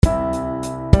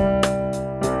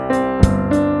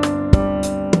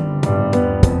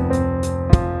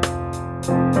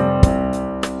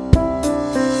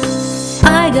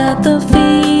got the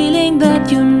feeling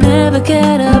that you never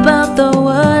cared about the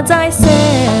words I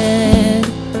said,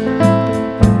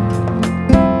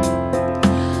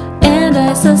 and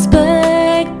I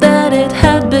suspect that it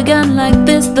had begun like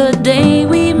this the day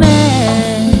we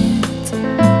met.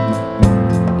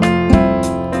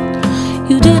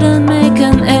 You didn't make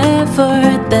an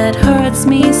effort, that hurts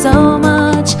me so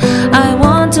much. I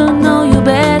want to know you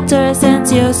better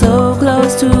since you're so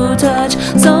close to touch.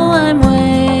 So I'm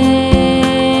waiting.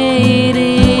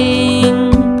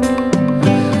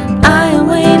 I am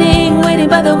waiting, waiting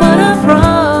by the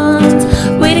waterfront,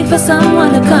 waiting for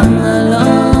someone to come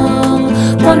along,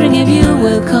 wondering if you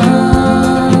will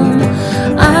come.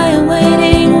 I am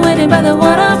waiting, waiting by the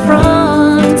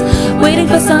waterfront, waiting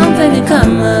for something to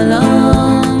come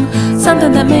along,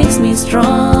 something that makes me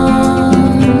strong.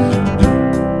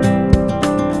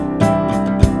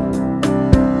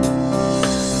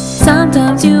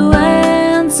 Sometimes you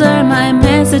answer my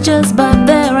messages, but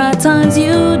there are times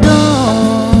you don't.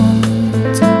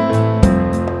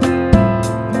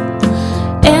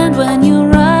 And when you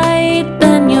write,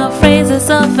 then your phrases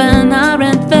often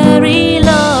aren't very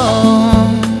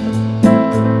long.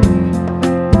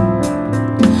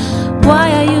 Why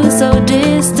are you so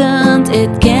distant?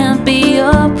 It can't be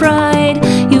your pride.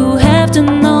 You have to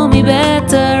know me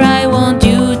better, I want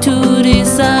you to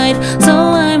decide. So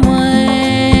I'm waiting.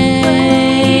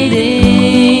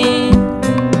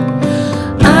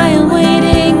 I am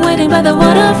waiting, waiting by the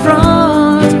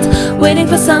waterfront, waiting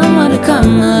for someone to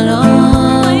come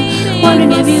along,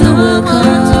 wondering if you will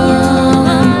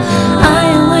come. I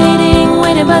am waiting,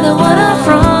 waiting by the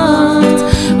waterfront,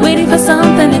 waiting for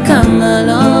something to come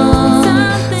along,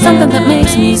 something that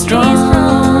makes me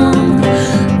strong.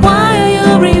 Why are you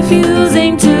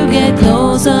refusing to get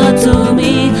closer to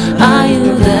me? Are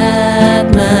you that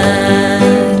mad?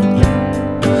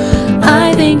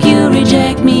 I think you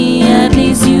reject me, at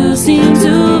least you seem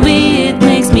to be. It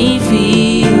makes me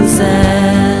feel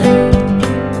sad.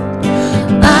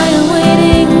 I am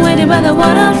waiting, waiting by the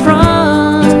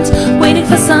waterfront, waiting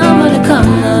for someone to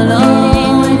come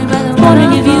along,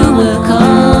 wondering if you will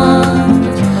come.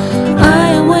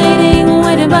 I am waiting,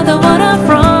 waiting by the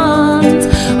waterfront,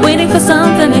 waiting for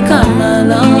something to come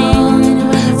along,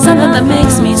 something that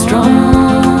makes me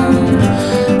strong.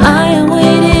 I am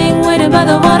waiting, waiting by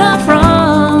the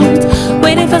waterfront,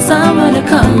 waiting for someone to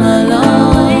come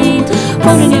along,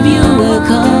 wondering if you will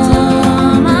come.